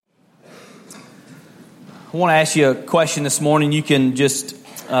I want to ask you a question this morning. You can just,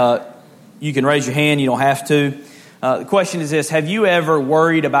 you can raise your hand. You don't have to. The question is this: have you ever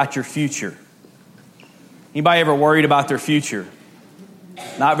worried about your future? Anybody ever worried about their future?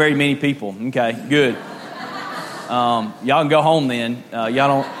 Not very many people. Okay, good. Y'all can go home then. Y'all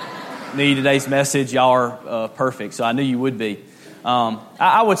don't need today's message. Y'all are perfect. So I knew you would be.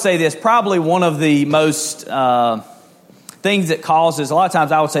 I would say this: probably one of the most things that causes, a lot of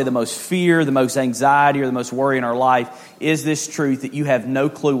times I would say the most fear, the most anxiety, or the most worry in our life is this truth that you have no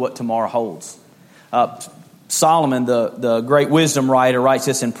clue what tomorrow holds. Solomon, the great wisdom writer, writes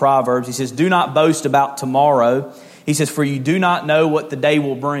this in Proverbs. He says, "Do not boast about tomorrow." He says, "For you do not know what the day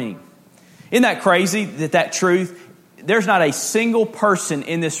will bring." Isn't that crazy, that truth? There's not a single person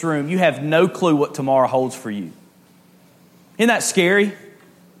in this room, you have no clue what tomorrow holds for you. Isn't that scary?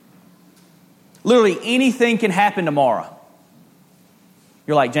 Literally anything can happen tomorrow.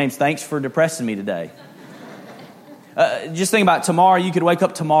 You're like, "James, thanks for depressing me today." Just think about tomorrow. You could wake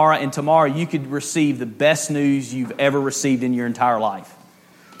up tomorrow, and tomorrow you could receive the best news you've ever received in your entire life.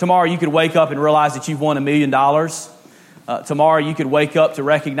 Tomorrow you could wake up and realize that you've won $1 million. Tomorrow you could wake up to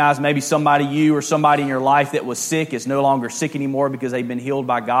recognize maybe somebody, you or somebody in your life that was sick is no longer sick anymore because they've been healed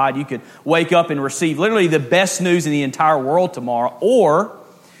by God. You could wake up and receive literally the best news in the entire world tomorrow. Or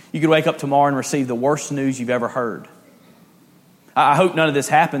you could wake up tomorrow and receive the worst news you've ever heard. I hope none of this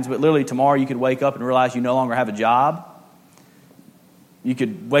happens, but literally tomorrow you could wake up and realize you no longer have a job. You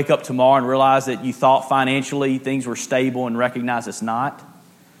could wake up tomorrow and realize that you thought financially things were stable and recognize it's not.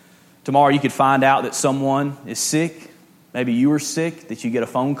 Tomorrow you could find out that someone is sick. Maybe you were sick, that you get a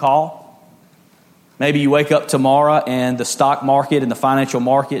phone call. Maybe you wake up tomorrow and the stock market and the financial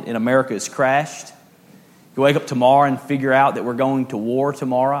market in America has crashed. You wake up tomorrow and figure out that we're going to war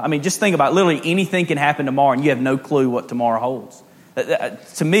tomorrow. I mean, just think about it. Literally anything can happen tomorrow and you have no clue what tomorrow holds.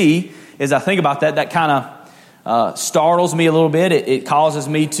 To me, as I think about that, that kind of startles me a little bit. It causes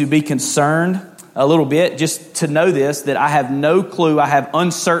me to be concerned a little bit just to know this, that I have no clue. I have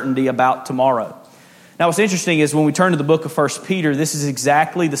uncertainty about tomorrow. Now, what's interesting is when we turn to the book of 1 Peter, this is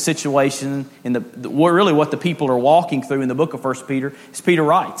exactly the situation in really what the people are walking through in the book of 1 Peter, as Peter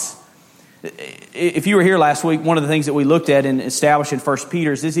writes. If you were here last week, one of the things that we looked at in establishing 1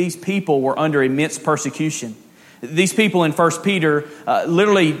 Peter is these people were under immense persecution. These people in 1 Peter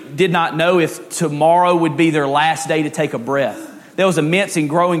literally did not know if tomorrow would be their last day to take a breath. There was immense and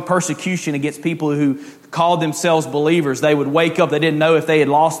growing persecution against people who called themselves believers. They would wake up, they didn't know if they had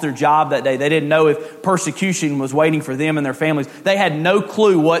lost their job that day. They didn't know if persecution was waiting for them and their families. They had no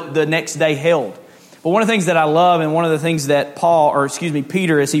clue what the next day held. But one of the things that I love, and one of the things that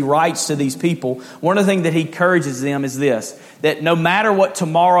Peter, as he writes to these people, one of the things that he encourages them is this: that no matter what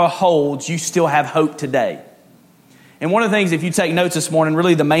tomorrow holds, you still have hope today. And one of the things, if you take notes this morning,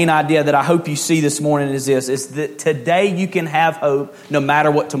 really the main idea that I hope you see this morning is this: is that today you can have hope no matter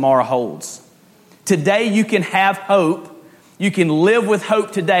what tomorrow holds. Today you can have hope. You can live with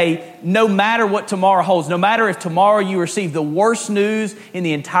hope today no matter what tomorrow holds. No matter if tomorrow you receive the worst news in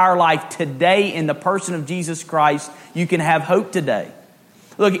the entire life, today in the person of Jesus Christ, you can have hope today.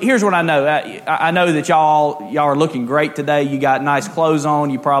 Look, here's what I know. I know that y'all are looking great today. You got nice clothes on.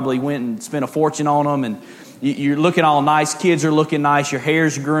 You probably went and spent a fortune on them, and you're looking all nice. Kids are looking nice. Your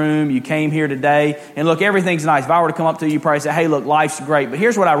hair's groomed. You came here today. And look, everything's nice. If I were to come up to you, probably say, "Hey, look, life's great." But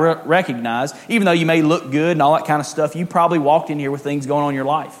here's what I recognize. Even though you may look good and all that kind of stuff, you probably walked in here with things going on in your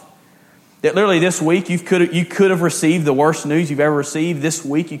life. That literally this week you could have received the worst news you've ever received. This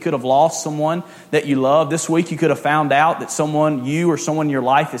week you could have lost someone that you love. This week you could have found out that someone in your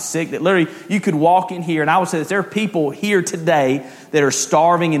life is sick. That literally you could walk in here, and I would say that there are people here today that are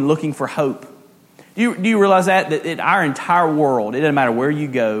starving and looking for hope. Do you realize that our entire world, it doesn't matter where you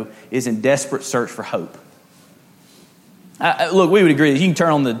go, is in desperate search for hope? Look, we would agree that you can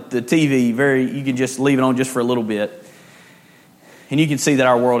turn on the TV, you can just leave it on just for a little bit, and you can see that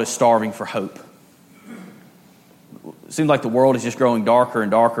our world is starving for hope. It seems like the world is just growing darker and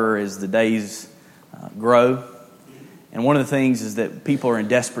darker as the days grow. And one of the things is that people are in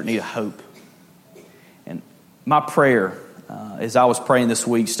desperate need of hope. And my prayer, as I was praying this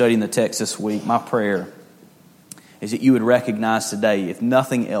week, studying the text this week, my prayer is that you would recognize today, if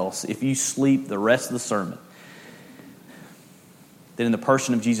nothing else, if you sleep the rest of the sermon, that in the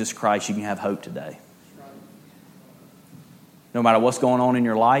person of Jesus Christ you can have hope today. No matter what's going on in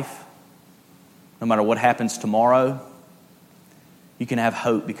your life, no matter what happens tomorrow, you can have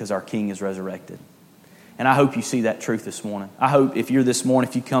hope because our King is resurrected. And I hope you see that truth this morning. I hope if you're this morning,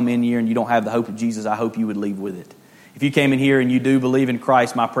 if you come in here and you don't have the hope of Jesus, I hope you would leave with it. If you came in here and you do believe in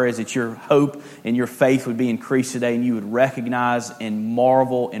Christ, my prayer is that your hope and your faith would be increased today, and you would recognize and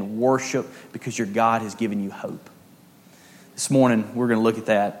marvel and worship because your God has given you hope. This morning, we're going to look at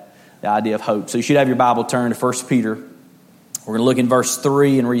that, the idea of hope. So you should have your Bible turned to 1 Peter. We're going to look in verse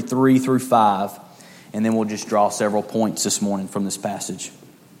 3 and read 3 through 5, and then we'll just draw several points this morning from this passage.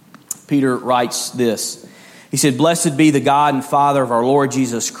 Peter writes this. He said, "Blessed be the God and Father of our Lord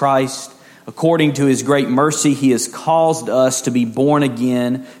Jesus Christ. According to his great mercy, he has caused us to be born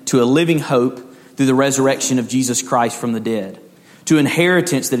again to a living hope through the resurrection of Jesus Christ from the dead, to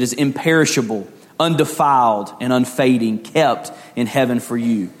inheritance that is imperishable, undefiled, and unfading, kept in heaven for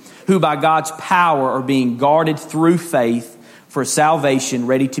you, who by God's power are being guarded through faith for salvation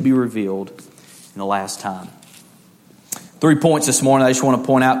ready to be revealed in the last time." 3 points this morning I just want to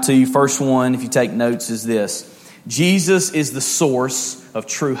point out to you. First one, if you take notes, is this. Jesus is the source of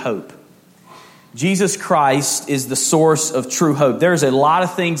true hope. Jesus Christ is the source of true hope. There's a lot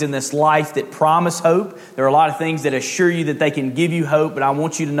of things in this life that promise hope. There are a lot of things that assure you that they can give you hope, but I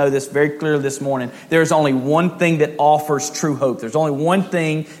want you to know this very clearly this morning. There's only one thing that offers true hope. There's only one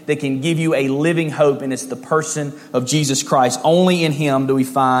thing that can give you a living hope, and it's the person of Jesus Christ. Only in Him do we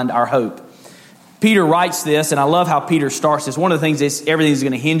find our hope. Peter writes this, and I love how Peter starts this. One of the things that everything's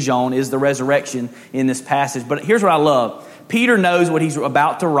going to hinge on is the resurrection in this passage. But here's what I love. Peter knows what he's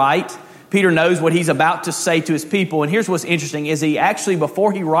about to write. Peter knows what he's about to say to his people. And here's what's interesting is he actually,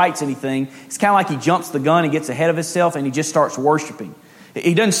 before he writes anything, it's kind of like he jumps the gun and gets ahead of himself and he just starts worshiping.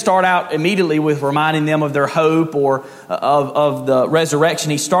 He doesn't start out immediately with reminding them of their hope or of the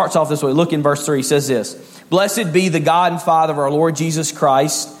resurrection. He starts off this way. Look in verse 3. He says this, "Blessed be the God and Father of our Lord Jesus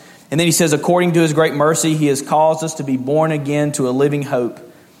Christ." And then he says, "According to his great mercy, he has caused us to be born again to a living hope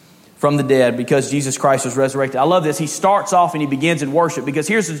from the dead because Jesus Christ was resurrected." I love this. He starts off and he begins in worship because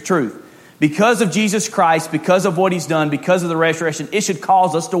here's the truth. Because of Jesus Christ, because of what He's done, because of the resurrection, it should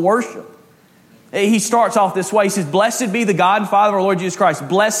cause us to worship. He starts off this way. He says, "Blessed be the God and Father of our Lord Jesus Christ."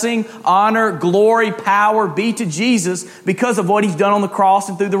 Blessing, honor, glory, power be to Jesus because of what He's done on the cross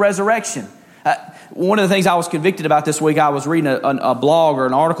and through the resurrection. One of the things I was convicted about this week, I was reading a blog or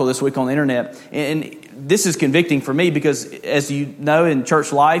an article this week on the internet, and this is convicting for me because, as you know, in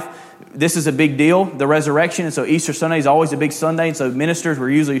church life, this is a big deal, the resurrection. And so Easter Sunday is always a big Sunday. And so ministers were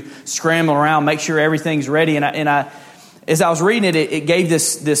usually scrambling around, make sure everything's ready. And I as I was reading it gave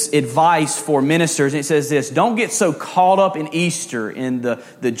this advice for ministers. And it says this: don't get so caught up in Easter, in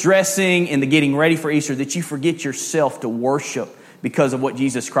the dressing, in the getting ready for Easter, that you forget yourself to worship because of what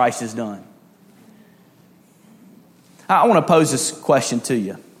Jesus Christ has done. I want to pose this question to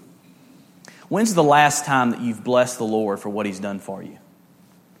you. When's the last time that you've blessed the Lord for what He's done for you?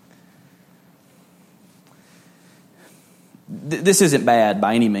 This isn't bad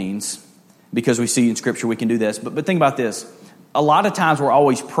by any means, because we see in Scripture we can do this. But think about this. A lot of times we're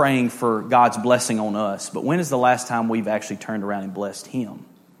always praying for God's blessing on us. But when is the last time we've actually turned around and blessed Him?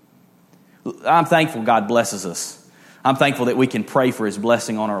 I'm thankful God blesses us. I'm thankful that we can pray for His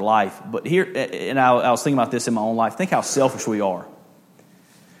blessing on our life. But here, and I was thinking about this in my own life, think how selfish we are.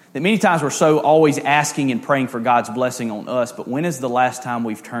 That many times we're so always asking and praying for God's blessing on us. But when is the last time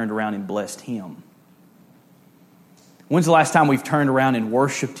we've turned around and blessed Him? When's the last time we've turned around and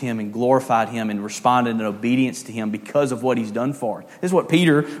worshiped Him and glorified Him and responded in obedience to Him because of what He's done for us? This is what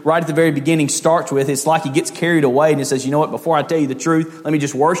Peter, right at the very beginning, starts with. It's like he gets carried away and he says, you know what, before I tell you the truth, let me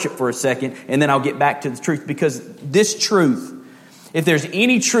just worship for a second and then I'll get back to the truth. Because this truth, if there's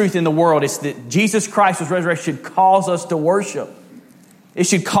any truth in the world, it's that Jesus Christ was resurrected should cause us to worship. It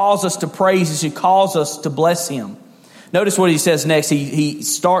should cause us to praise. It should cause us to bless Him. Notice what he says next. He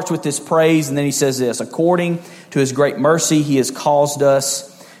starts with this praise and then he says this: according to His great mercy, He has caused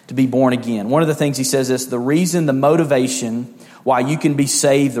us to be born again. One of the things he says is the reason, the motivation why you can be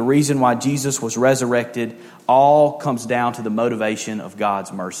saved, the reason why Jesus was resurrected, all comes down to the motivation of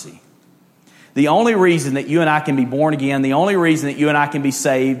God's mercy. The only reason that you and I can be born again, the only reason that you and I can be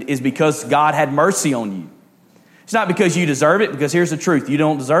saved is because God had mercy on you. It's not because you deserve it, because here's the truth, you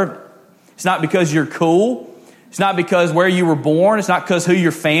don't deserve it. It's not because you're cool. It's not because where you were born. It's not because who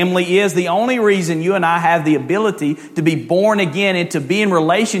your family is. The only reason you and I have the ability to be born again and to be in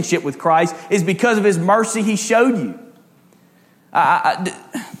relationship with Christ is because of His mercy He showed you.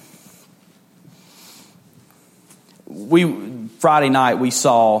 Friday night we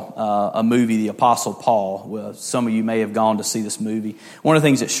saw a movie, The Apostle Paul. Well, some of you may have gone to see this movie. One of the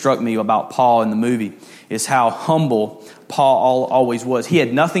things that struck me about Paul in the movie is how humble Paul always was. He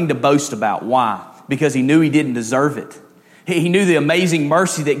had nothing to boast about. Why? Because he knew he didn't deserve it. He knew the amazing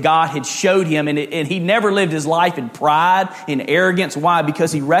mercy that God had showed him, and he never lived his life in pride, in arrogance. Why?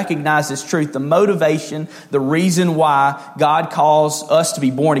 Because he recognized this truth. The motivation, the reason why God calls us to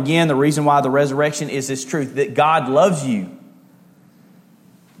be born again, the reason why the resurrection is this truth, that God loves you.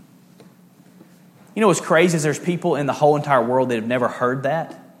 You know what's crazy is there's people in the whole entire world that have never heard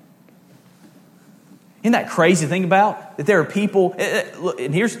that. Isn't that crazy to think about? That there are people,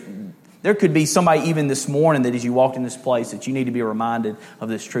 and there could be somebody even this morning that as you walked in this place that you need to be reminded of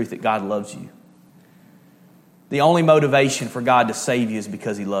this truth that God loves you. The only motivation for God to save you is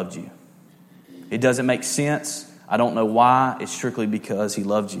because He loved you. It doesn't make sense. I don't know why. It's strictly because He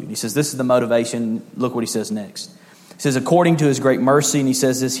loved you. He says this is the motivation. Look what He says next. He says, according to His great mercy, and He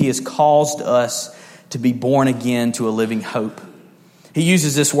says this, He has caused us to be born again to a living hope. He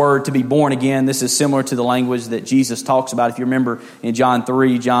uses this word to be born again. This is similar to the language that Jesus talks about. If you remember in John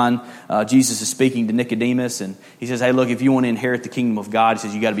 3, Jesus is speaking to Nicodemus, and he says, hey, look, if you want to inherit the kingdom of God, he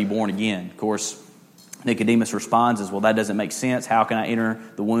says, you got to be born again. Of course, Nicodemus responds as, well, that doesn't make sense. How can I enter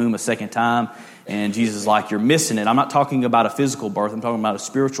the womb a second time? And Jesus is like, you're missing it. I'm not talking about a physical birth. I'm talking about a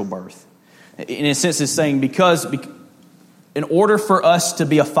spiritual birth. In a sense, it's saying because in order for us to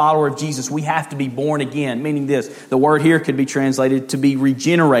be a follower of Jesus, we have to be born again, meaning this. The word here could be translated to be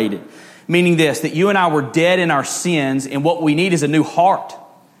regenerated, meaning this, that you and I were dead in our sins, and what we need is a new heart.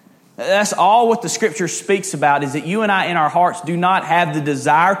 That's all what the Scripture speaks about, is that you and I in our hearts do not have the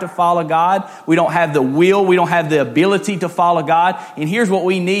desire to follow God. We don't have the will. We don't have the ability to follow God. And here's what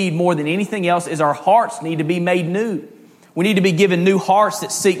we need more than anything else is our hearts need to be made new. We need to be given new hearts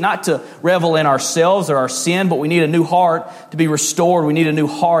that seek not to revel in ourselves or our sin, but we need a new heart to be restored. We need a new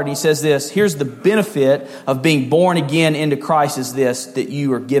heart. And he says this, here's the benefit of being born again into Christ is this, that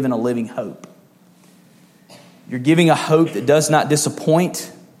you are given a living hope. You're giving a hope that does not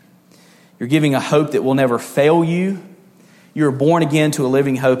disappoint. You're giving a hope that will never fail you. You're born again to a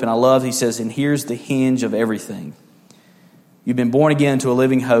living hope. And I love, he says, and here's the hinge of everything. You've been born again to a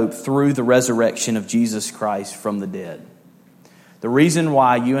living hope through the resurrection of Jesus Christ from the dead. The reason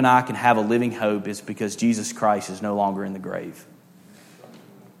why you and I can have a living hope is because Jesus Christ is no longer in the grave.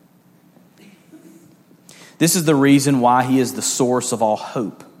 This is the reason why He is the source of all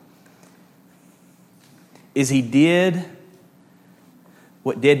hope. Is He did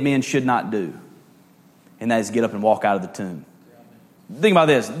what dead men should not do, and that is get up and walk out of the tomb. Think about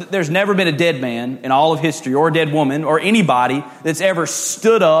this. There's never been a dead man in all of history, or a dead woman, or anybody that's ever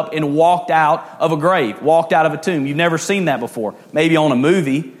stood up and walked out of a grave, walked out of a tomb. You've never seen that before. Maybe on a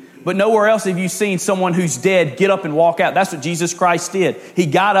movie, but nowhere else have you seen someone who's dead get up and walk out. That's what Jesus Christ did. He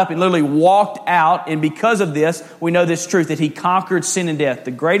got up and literally walked out, and because of this, we know this truth, that He conquered sin and death.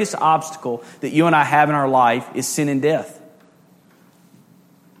 The greatest obstacle that you and I have in our life is sin and death.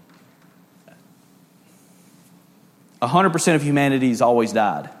 100% of humanity has always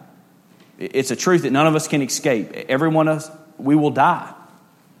died. It's a truth that none of us can escape. Every one of us, we will die.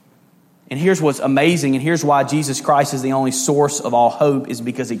 And here's what's amazing, and here's why Jesus Christ is the only source of all hope, is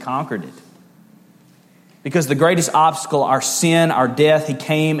because He conquered it. Because the greatest obstacle, our sin, our death, He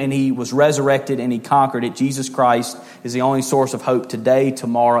came and He was resurrected and He conquered it. Jesus Christ is the only source of hope today,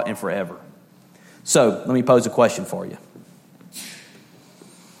 tomorrow, and forever. So, let me pose a question for you.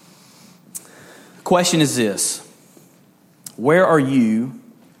 The question is this. Where are you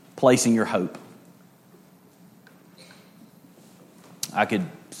placing your hope? I could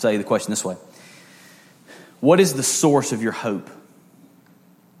say the question this way. What is the source of your hope?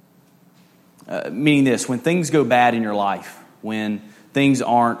 Meaning this, when things go bad in your life, when things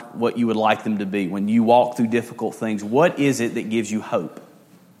aren't what you would like them to be, when you walk through difficult things, what is it that gives you hope?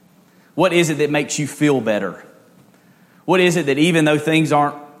 What is it that makes you feel better? What is it that even though things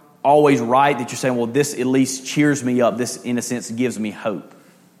aren't always right, that you're saying, well, this at least cheers me up. This, in a sense, gives me hope.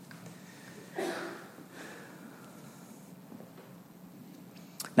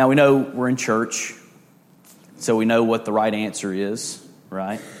 Now, we know we're in church, so we know what the right answer is,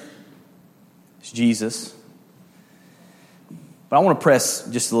 right? It's Jesus. But I want to press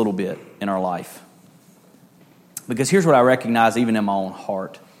just a little bit in our life. Because here's what I recognize even in my own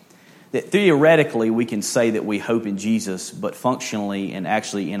heart. That theoretically we can say that we hope in Jesus, but functionally and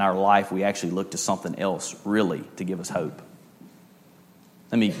actually in our life we actually look to something else really to give us hope.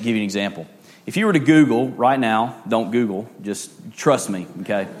 Let me give you an example. If you were to Google right now, don't Google, just trust me,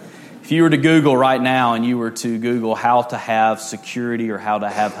 okay? If you were to Google right now and you were to Google how to have security or how to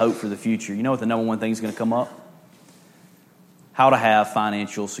have hope for the future, you know what the number one thing is going to come up? How to have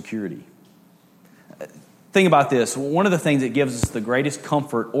financial security. Think about this. One of the things that gives us the greatest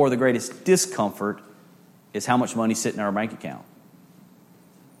comfort or the greatest discomfort is how much money is sitting in our bank account.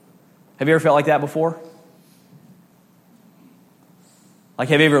 Have you ever felt like that before? Like,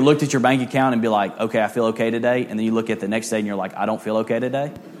 have you ever looked at your bank account and be like, okay, I feel okay today? And then you look at the next day and you're like, I don't feel okay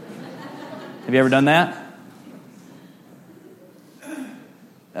today? Have you ever done that?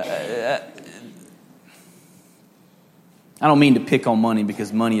 I don't mean to pick on money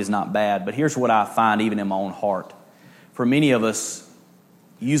because money is not bad, but here's what I find even in my own heart. For many of us,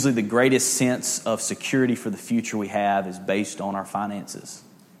 usually the greatest sense of security for the future we have is based on our finances.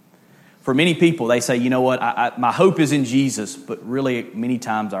 For many people, they say, you know what, my hope is in Jesus, but really many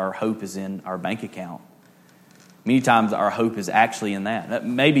times our hope is in our bank account. Many times our hope is actually in that.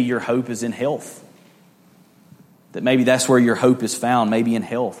 Maybe your hope is in health. That maybe that's where your hope is found, maybe in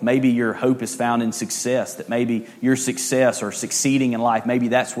health. Maybe your hope is found in success, that maybe your success or succeeding in life, maybe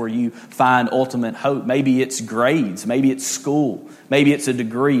that's where you find ultimate hope. Maybe it's grades, maybe it's school, maybe it's a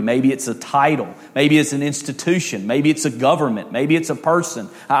degree, maybe it's a title, maybe it's an institution, maybe it's a government, maybe it's a person.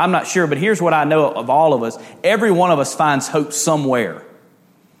 I'm not sure, but here's what I know of all of us. Every one of us finds hope somewhere.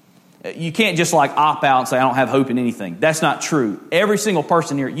 You can't just like opt out and say, I don't have hope in anything. That's not true. Every single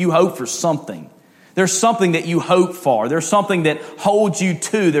person here, you hope for something. There's something that you hope for. There's something that holds you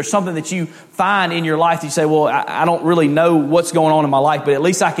to. There's something that you find in your life that you say, well, I don't really know what's going on in my life, but at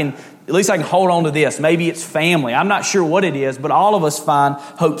least I can hold on to this. Maybe it's family. I'm not sure what it is, but all of us find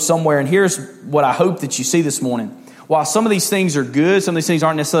hope somewhere. And here's what I hope that you see this morning. While some of these things are good, some of these things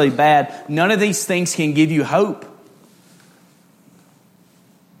aren't necessarily bad, none of these things can give you hope.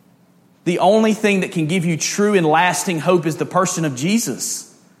 The only thing that can give you true and lasting hope is the person of Jesus.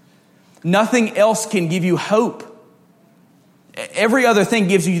 Nothing else can give you hope. Every other thing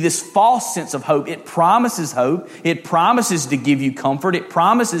gives you this false sense of hope. It promises hope. It promises to give you comfort. It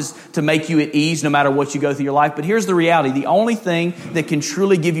promises to make you at ease no matter what you go through your life. But here's the reality. The only thing that can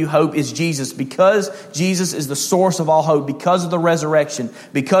truly give you hope is Jesus. Because Jesus is the source of all hope, because of the resurrection,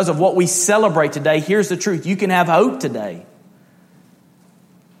 because of what we celebrate today, here's the truth. You can have hope today.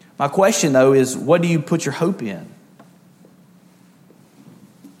 My question, though, is what do you put your hope in?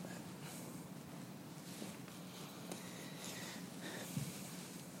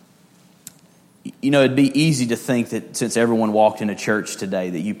 You know, it'd be easy to think that since everyone walked into church today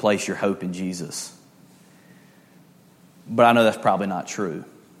that you place your hope in Jesus. But I know that's probably not true.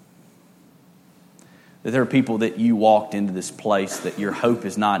 That there are people that you walked into this place that your hope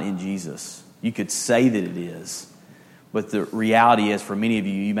is not in Jesus. You could say that it is. But the reality is for many of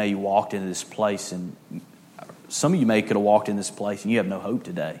you, you may have walked into this place and some of you may could have walked in this place and you have no hope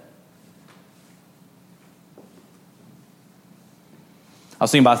today. I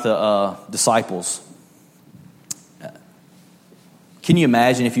was thinking about the disciples. Can you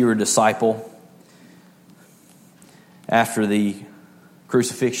imagine if you were a disciple after the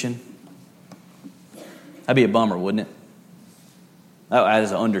crucifixion? That'd be a bummer, wouldn't it? That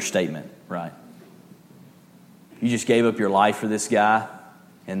is an understatement, right? You just gave up your life for this guy,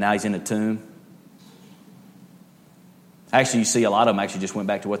 and now he's in a tomb. Actually, you see a lot of them actually just went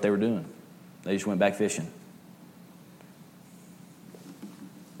back to what they were doing. They just went back fishing.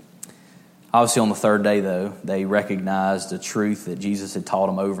 Obviously, on the third day, though, they recognized the truth that Jesus had taught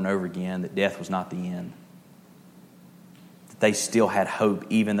them over and over again, that death was not the end. That they still had hope,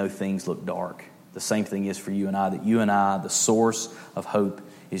 even though things looked dark. The same thing is for you and I, that you and I, the source of hope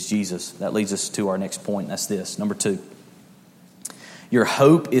is Jesus. That leads us to our next point, and that's this. Number 2. Your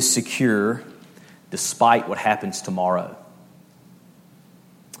hope is secure despite what happens tomorrow.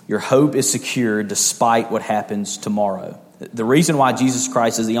 Your hope is secure despite what happens tomorrow. The reason why Jesus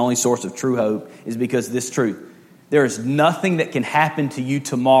Christ is the only source of true hope is because of this truth. There is nothing that can happen to you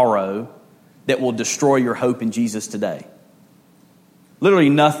tomorrow that will destroy your hope in Jesus today. Literally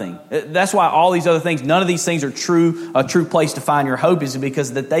nothing. That's why all these other things, none of these things are a true place to find your hope is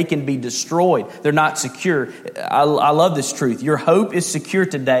because that they can be destroyed. They're not secure. I love this truth. Your hope is secure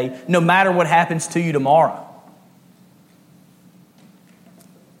today no matter what happens to you tomorrow.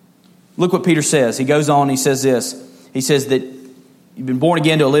 Look what Peter says. He goes on, he says this. He says that you've been born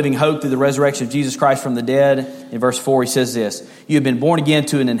again to a living hope through the resurrection of Jesus Christ from the dead. In verse 4, he says this. You have been born again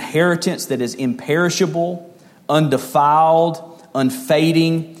to an inheritance that is imperishable, undefiled,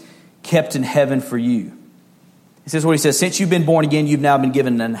 unfading, kept in heaven for you. He says what he says. Since you've been born again, you've now been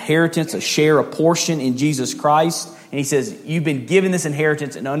given an inheritance, a share, a portion in Jesus Christ. And he says you've been given this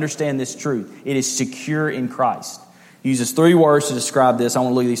inheritance and understand this truth. It is secure in Christ. He uses 3 words to describe this. I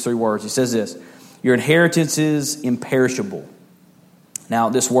want to look at these 3 words. He says this. Your inheritance is imperishable. Now,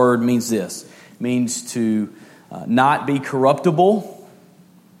 this word means this. It means to not be corruptible.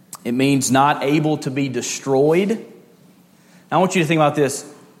 It means not able to be destroyed. Now, I want you to think about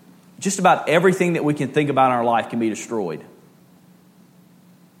this. Just about everything that we can think about in our life can be destroyed.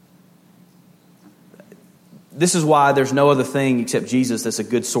 This is why there's no other thing except Jesus that's a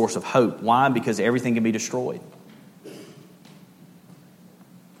good source of hope. Why? Because everything can be destroyed.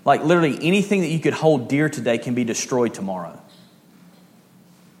 Like literally anything that you could hold dear today can be destroyed tomorrow.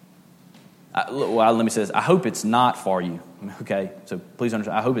 Let me say this. I hope it's not for you. Okay, so please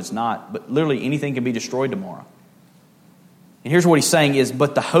understand. I hope it's not. But literally anything can be destroyed tomorrow. And here's what he's saying is,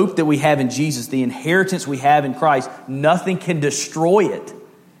 but the hope that we have in Jesus, the inheritance we have in Christ, nothing can destroy it.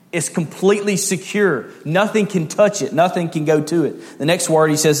 It's completely secure. Nothing can touch it. Nothing can go to it. The next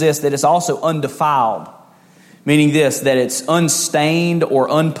word, he says this, that it's also undefiled. Meaning this, that it's unstained or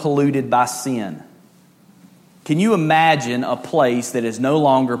unpolluted by sin. Can you imagine a place that is no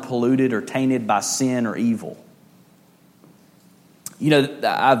longer polluted or tainted by sin or evil? You know,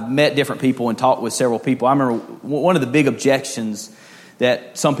 I've met different people and talked with several people. I remember one of the big objections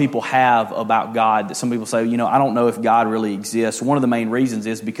that some people have about God, that some people say, you know, I don't know if God really exists. One of the main reasons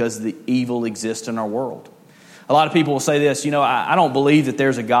is because the evil exists in our world. A lot of people will say this, you know, I don't believe that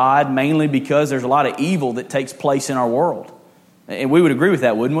there's a God, mainly because there's a lot of evil that takes place in our world. And we would agree with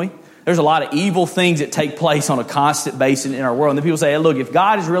that, wouldn't we? There's a lot of evil things that take place on a constant basis in our world. And then people say, hey, look, if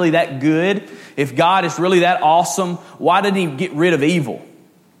God is really that good, if God is really that awesome, why didn't he get rid of evil?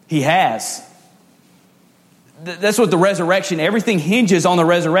 He has. That's what the resurrection, everything hinges on the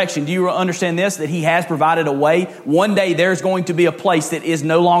resurrection. Do you understand this? That he has provided a way. One day there's going to be a place that is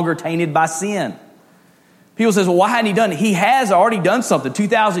no longer tainted by sin. People say, well, why hadn't he done it? He has already done something.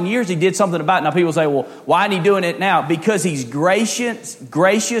 2,000 years he did something about it. Now people say, well, why isn't he doing it now? Because he's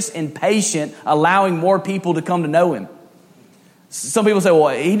gracious and patient, allowing more people to come to know him. Some people say, well,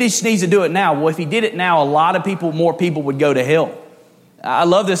 he just needs to do it now. Well, if he did it now, more people would go to hell. I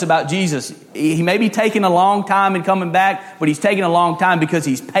love this about Jesus. He may be taking a long time in coming back, but he's taking a long time because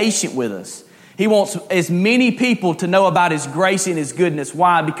he's patient with us. He wants as many people to know about his grace and his goodness.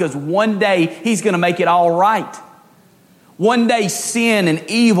 Why? Because one day he's going to make it all right. One day sin and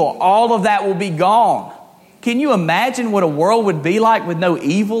evil, all of that will be gone. Can you imagine what a world would be like with no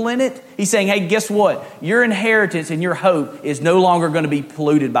evil in it? He's saying, hey, guess what? Your inheritance and your hope is no longer going to be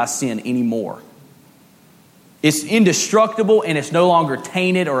polluted by sin anymore. It's indestructible and it's no longer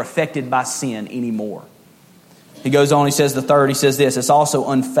tainted or affected by sin anymore. He goes on, he says he says this, it's also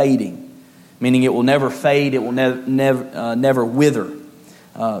unfading. Meaning it will never fade, it will never wither.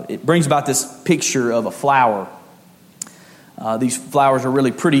 It brings about this picture of a flower. These flowers are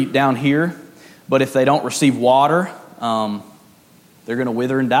really pretty down here, but if they don't receive water, they're going to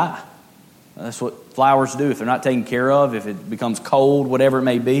wither and die. That's what flowers do. If they're not taken care of, if it becomes cold, whatever it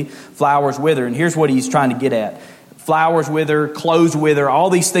may be, flowers wither. And here's what he's trying to get at. Flowers wither, clothes wither, all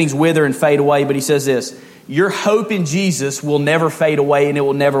these things wither and fade away. But he says this, your hope in Jesus will never fade away and it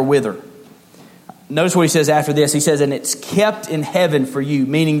will never wither. Notice what he says after this. He says, and it's kept in heaven for you,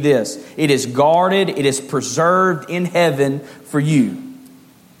 meaning this. It is guarded, it is preserved in heaven for you.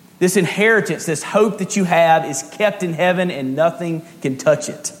 This inheritance, this hope that you have is kept in heaven and nothing can touch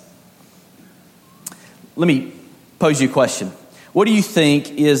it. Let me pose you a question. What do you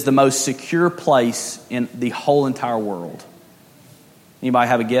think is the most secure place in the whole entire world? Anybody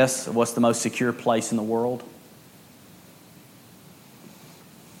have a guess of what's the most secure place in the world?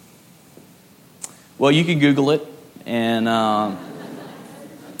 Well, you can Google it, and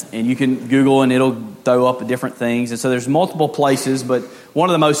you can Google, and it'll throw up different things. And so there's multiple places, but one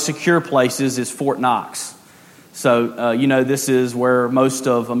of the most secure places is Fort Knox. So, this is where most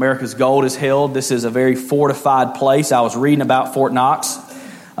of America's gold is held. This is a very fortified place. I was reading about Fort Knox.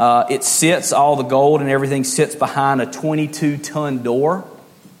 All the gold and everything sits behind a 22-ton door.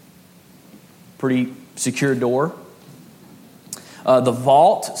 Pretty secure door. The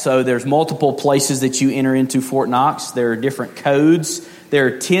vault, so there's multiple places that you enter into Fort Knox. There are different codes. There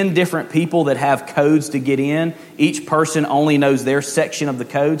are 10 different people that have codes to get in. Each person only knows their section of the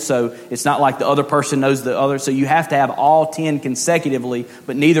code, so it's not like the other person knows the other. So you have to have all 10 consecutively,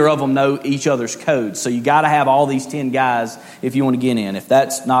 but neither of them know each other's codes. So you got to have all these 10 guys if you want to get in. If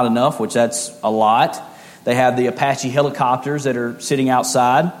that's not enough, which that's a lot, they have the Apache helicopters that are sitting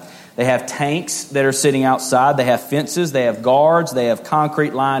outside. They have tanks that are sitting outside. They have fences. They have guards. They have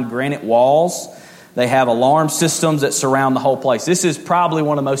concrete-lined granite walls. They have alarm systems that surround the whole place. This is probably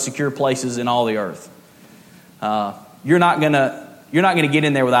one of the most secure places in all the earth. You're not gonna get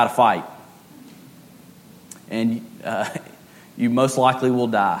in there without a fight, and you most likely will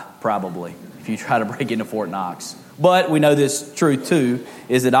die probably if you try to break into Fort Knox. But we know this truth too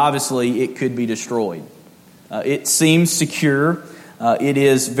is that obviously it could be destroyed. It seems secure. It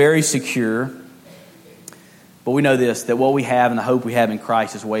is very secure. But we know this, that what we have and the hope we have in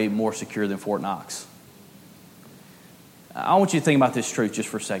Christ is way more secure than Fort Knox. I want you to think about this truth just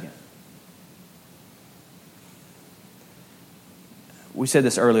for a second. we said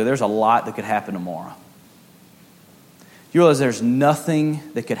this earlier, there's a lot that could happen tomorrow. You realize there's nothing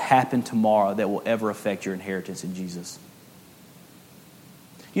that could happen tomorrow that will ever affect your inheritance in Jesus.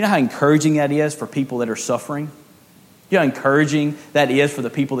 You know how encouraging that is for people that are suffering? You know how encouraging that is for the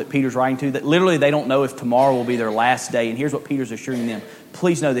people that Peter's writing to, that literally they don't know if tomorrow will be their last day. And here's what Peter's assuring them.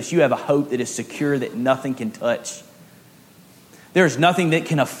 Please know this, you have a hope that is secure, that nothing can touch. There is nothing that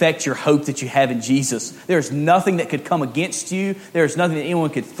can affect your hope that you have in Jesus. There is nothing that could come against you. There is nothing that anyone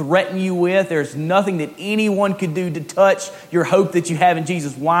could threaten you with. There is nothing that anyone could do to touch your hope that you have in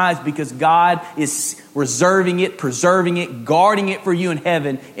Jesus. Why? It's because God is reserving it, preserving it, guarding it for you in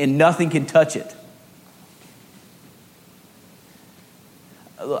heaven, and nothing can touch it.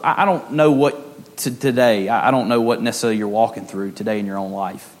 I don't know what today, I don't know what necessarily you're walking through today in your own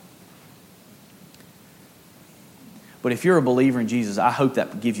life. But if you're a believer in Jesus, I hope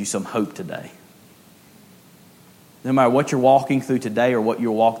that gives you some hope today. No matter what you're walking through today or what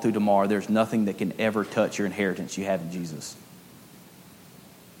you'll walk through tomorrow, there's nothing that can ever touch your inheritance you have in Jesus.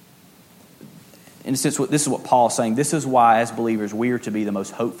 In a sense, this is what Paul's saying. This is why, as believers, we are to be the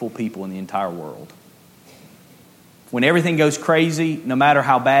most hopeful people in the entire world. When everything goes crazy, no matter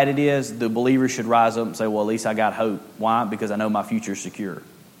how bad it is, the believer should rise up and say, well, at least I got hope. Why? Because I know my future is secure.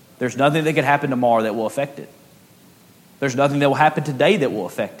 There's nothing that could happen tomorrow that will affect it. There's nothing that will happen today that will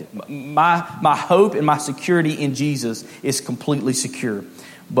affect it. My hope and my security in Jesus is completely secure.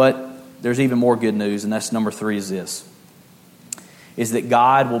 But there's even more good news, and that's number 3 is this, is that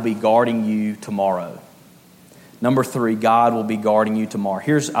God will be guarding you tomorrow. Number 3, God will be guarding you tomorrow.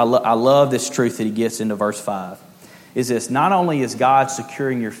 I love this truth that he gets into verse 5. Is this, not only is God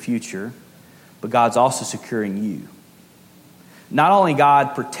securing your future, but God's also securing you. Not only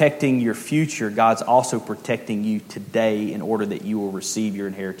God protecting your future, God's also protecting you today in order that you will receive your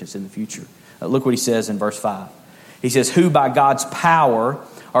inheritance in the future. Look what he says in verse 5. He says, who by God's power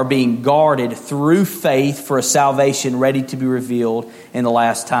are being guarded through faith for a salvation ready to be revealed in the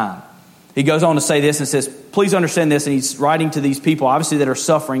last time. He goes on to say this and says, please understand this. And he's writing to these people, obviously, that are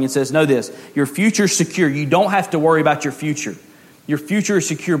suffering, and says, know this, your future is secure. You don't have to worry about your future. Your future is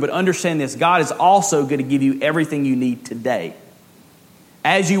secure, but understand this, God is also going to give you everything you need today.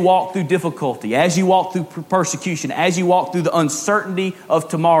 As you walk through difficulty, as you walk through persecution, as you walk through the uncertainty of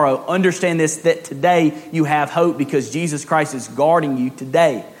tomorrow, understand this, that today you have hope because Jesus Christ is guarding you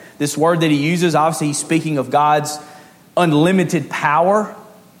today. This word that he uses, obviously he's speaking of God's unlimited power.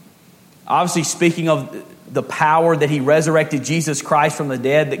 Obviously speaking of the power that he resurrected Jesus Christ from the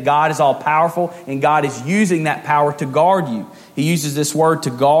dead, that God is all powerful and God is using that power to guard you. He uses this word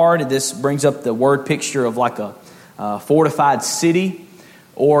to guard. This brings up the word picture of like a fortified city,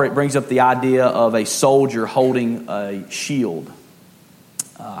 or it brings up the idea of a soldier holding a shield.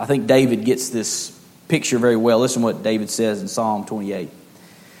 I think David gets this picture very well. Listen to what David says in Psalm 28.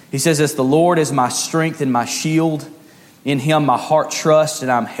 He says this, the Lord is my strength and my shield. In him my heart trusts and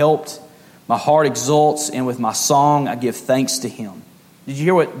I'm helped. My heart exults, and with my song I give thanks to him. Did you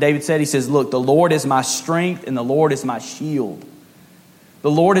hear what David said? He says, look, the Lord is my strength and the Lord is my shield.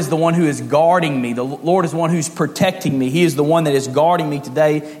 The Lord is the one who is guarding me. The Lord is the one who's protecting me. He is the one that is guarding me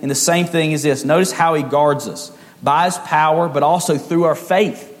today. And the same thing is this. Notice how he guards us. By his power, but also through our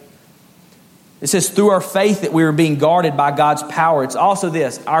faith. It says through our faith that we are being guarded by God's power. It's also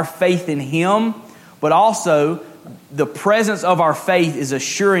this, our faith in him, but also the presence of our faith is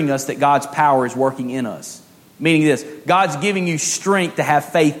assuring us that God's power is working in us. Meaning this, God's giving you strength to have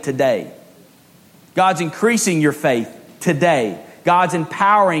faith today. God's increasing your faith today. God's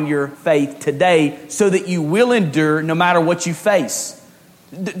empowering your faith today so that you will endure no matter what you face.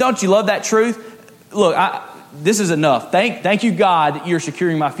 Don't you love that truth? Look, this is enough. Thank you, God, that you're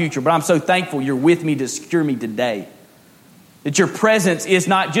securing my future, but I'm so thankful you're with me to secure me today. That your presence is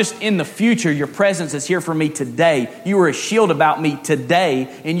not just in the future, your presence is here for me today. You are a shield about me today,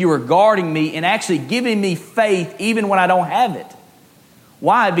 and you are guarding me and actually giving me faith even when I don't have it.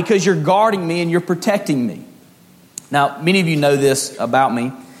 Why? Because you're guarding me and you're protecting me. Now, many of you know this about me.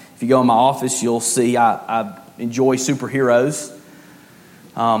 If you go in my office, you'll see I enjoy superheroes.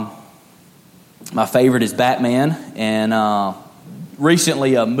 My favorite is Batman, and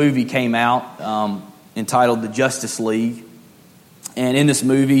recently a movie came out entitled The Justice League. And in this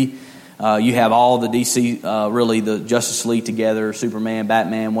movie, you have all the DC, really the Justice League together, Superman,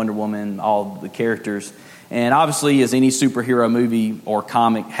 Batman, Wonder Woman, all the characters. And obviously, as any superhero movie or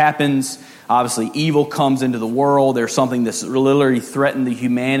comic happens, obviously evil comes into the world. There's something that's literally threatened the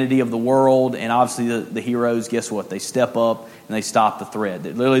humanity of the world. And obviously the heroes, guess what? They step up and they stop the threat.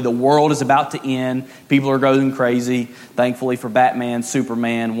 Literally the world is about to end. People are going crazy. Thankfully for Batman,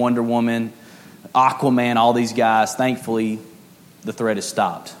 Superman, Wonder Woman, Aquaman, all these guys, thankfully, the thread is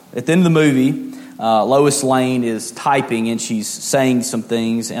stopped. At the end of the movie, Lois Lane is typing and she's saying some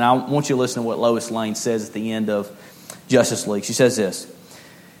things. And I want you to listen to what Lois Lane says at the end of Justice League. She says this,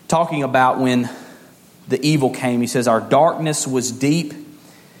 talking about when the evil came. He says, our darkness was deep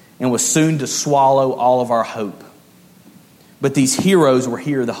and was soon to swallow all of our hope. But these heroes were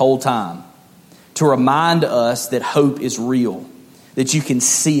here the whole time to remind us that hope is real, that you can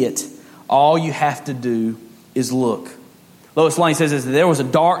see it. All you have to do is look. Lois Lane says this, that there was a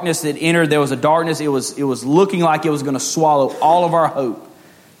darkness that entered. There was a darkness. It was looking like it was going to swallow all of our hope.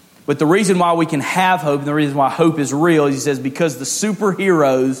 But the reason why we can have hope, and the reason why hope is real, he says, because the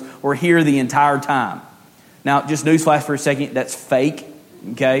superheroes were here the entire time. Now, just newsflash for a second, that's fake,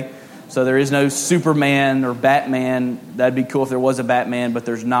 okay? So there is no Superman or Batman. That'd be cool if there was a Batman, but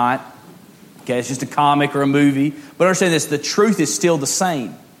there's not. Okay, it's just a comic or a movie. But understand this, the truth is still the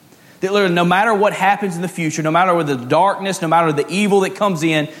same. That literally, no matter what happens in the future, no matter the darkness, no matter the evil that comes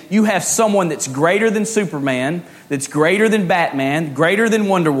in, you have someone that's greater than Superman, that's greater than Batman, greater than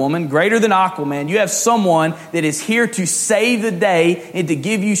Wonder Woman, greater than Aquaman. You have someone that is here to save the day and to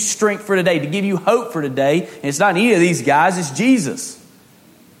give you strength for today, to give you hope for today. And it's not any of these guys, it's Jesus.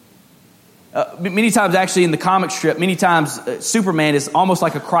 Many times, actually, in the comic strip, many times Superman is almost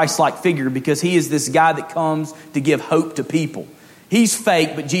like a Christ-like figure because he is this guy that comes to give hope to people. He's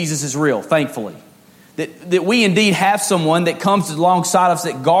fake, but Jesus is real, thankfully. That we indeed have someone that comes alongside us,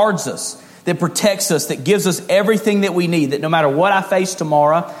 that guards us, that protects us, that gives us everything that we need. That no matter what I face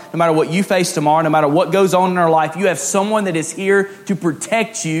tomorrow, no matter what you face tomorrow, no matter what goes on in our life, you have someone that is here to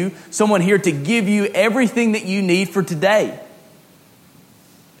protect you, someone here to give you everything that you need for today.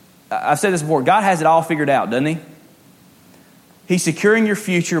 I've said this before, God has it all figured out, doesn't He? He's securing your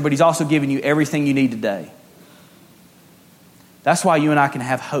future, but He's also giving you everything you need today. That's why you and I can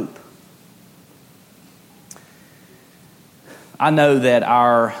have hope. I know that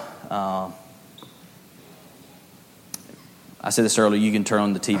I said this earlier, you can turn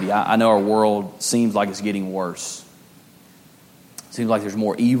on the TV. I know our world seems like it's getting worse. It seems like there's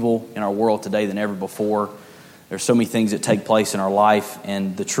more evil in our world today than ever before. There's so many things that take place in our life,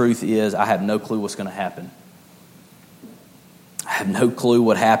 and the truth is, I have no clue what's going to happen. I have no clue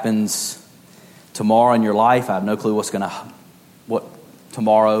what happens tomorrow in your life. I have no clue what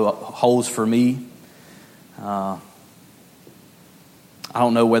tomorrow holds for me. I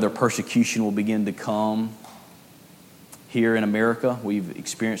don't know whether persecution will begin to come here in America. We've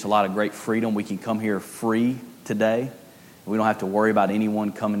experienced a lot of great freedom. We can come here free today. We don't have to worry about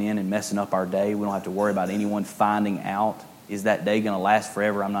anyone coming in and messing up our day. We don't have to worry about anyone finding out. Is that day going to last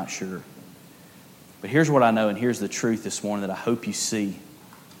forever? I'm not sure. But here's what I know, and here's the truth this morning that I hope you see,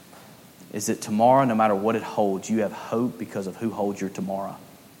 is that tomorrow, no matter what it holds, you have hope because of who holds your tomorrow.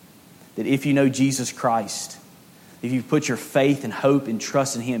 That if you know Jesus Christ, if you put your faith and hope and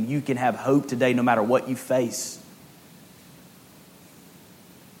trust in Him, you can have hope today no matter what you face.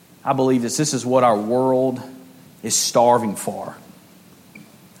 I believe this is what our world is starving for.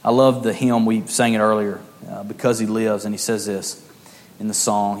 I love the hymn, we sang it earlier, Because He Lives, and he says this in the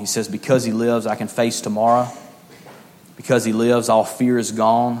song. He says, because He lives, I can face tomorrow. Because He lives, all fear is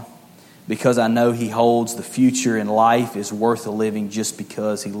gone. Because I know He holds the future, and life is worth the living just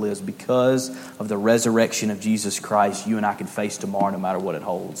because He lives. Because of the resurrection of Jesus Christ, you and I can face tomorrow no matter what it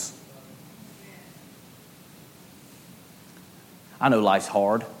holds. I know life's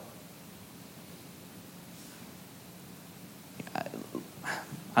hard.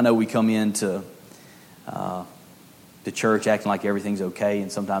 I know we come into the church acting like everything's okay,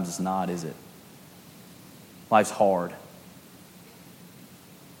 and sometimes it's not, is it? Life's hard.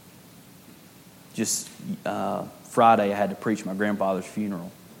 Just Friday, I had to preach my grandfather's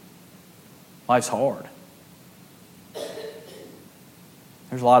funeral. Life's hard.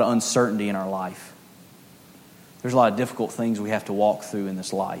 There's a lot of uncertainty in our life. There's a lot of difficult things we have to walk through in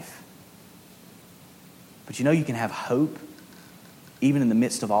this life. But you know you can have hope even in the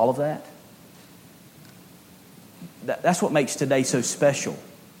midst of all of that. That's what makes today so special.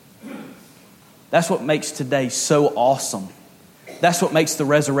 That's what makes today so awesome. That's what makes the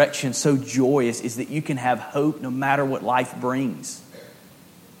resurrection so joyous, is that you can have hope no matter what life brings.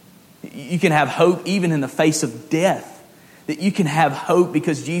 You can have hope even in the face of death. That you can have hope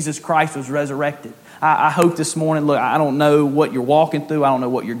because Jesus Christ was resurrected. I hope this morning, look, I don't know what you're walking through. I don't know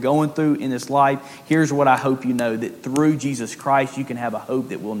what you're going through in this life. Here's what I hope you know, that through Jesus Christ, you can have a hope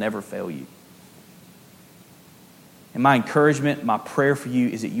that will never fail you. And my encouragement, my prayer for you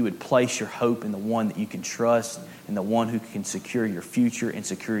is that you would place your hope in the one that you can trust and the one who can secure your future and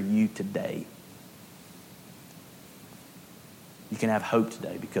secure you today. You can have hope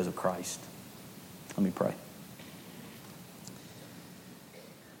today because of Christ. Let me pray.